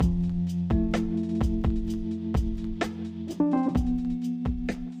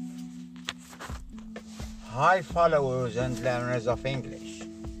Hi followers and learners of English.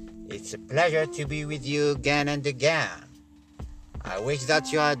 It's a pleasure to be with you again and again. I wish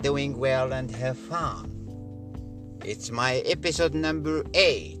that you are doing well and have fun. It's my episode number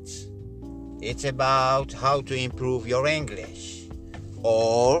 8. It's about how to improve your English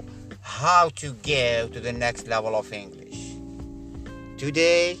or how to go to the next level of English.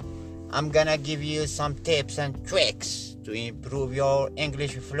 Today, I'm gonna give you some tips and tricks to improve your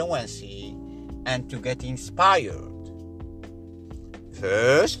English fluency and to get inspired.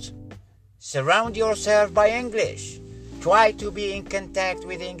 First, surround yourself by English. Try to be in contact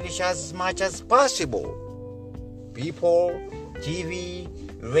with English as much as possible. People, TV,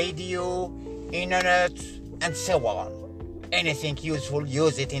 radio, internet, and so on. Anything useful,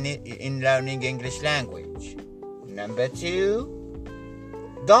 use it in learning English language. Number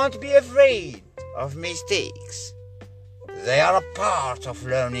 2, don't be afraid of mistakes. They are a part of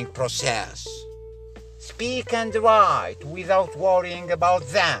learning process. Speak and write without worrying about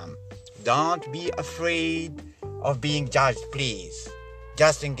them. Don't be afraid of being judged, please.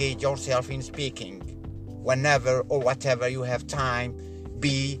 Just engage yourself in speaking. Whenever or whatever you have time,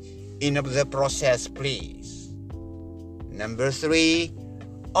 be in the process, please. Number 3,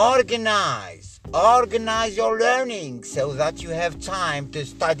 organize. Organize your learning so that you have time to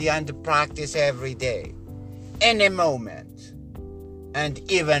study and practice every day, any moment, and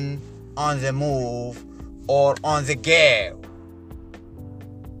even on the move or on the go.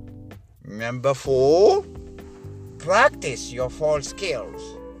 Number 4, practice your 4 skills.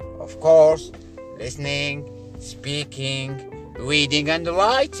 Of course, listening, speaking, reading, and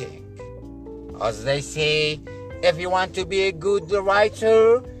writing. As they say, if you want to be a good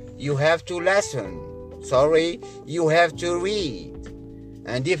writer, you have to listen. You have to read.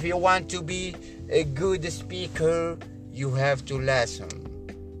 And if you want to be a good speaker, you have to listen.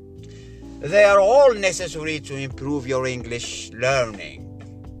 They are all necessary to improve your English learning.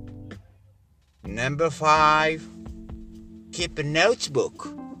 Number 5, keep a notebook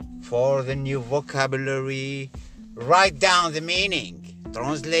for the new vocabulary. Write down the meaning,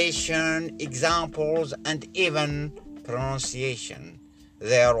 translation, examples, and even pronunciation.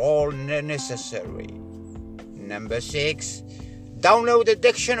 They are all necessary. Number 6, download a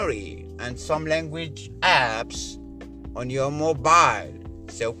dictionary and some language apps on your mobile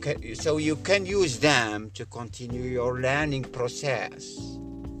so you can use them to continue your learning process.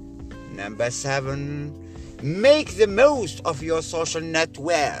 Number 7, make the most of your social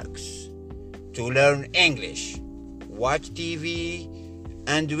networks to learn English. Watch TV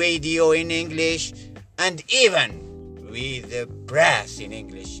and radio in English and even read the press in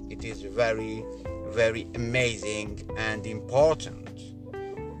English. It is very, very amazing and important.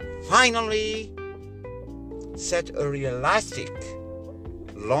 Finally, set a realistic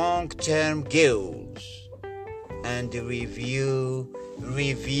long-term goals and review.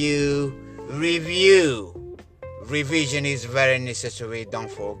 Revision is very necessary,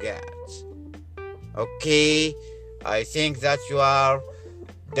 don't forget. Okay, I think that you are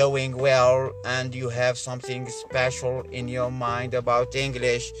doing well and you have something special in your mind about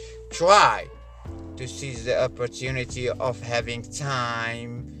English. Try to seize the opportunity of having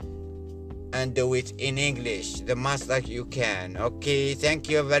time and do it in English the most that you can. Okay, thank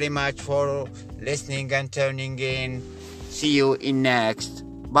you very much for listening and tuning in. See you in next.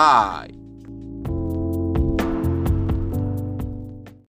 Bye.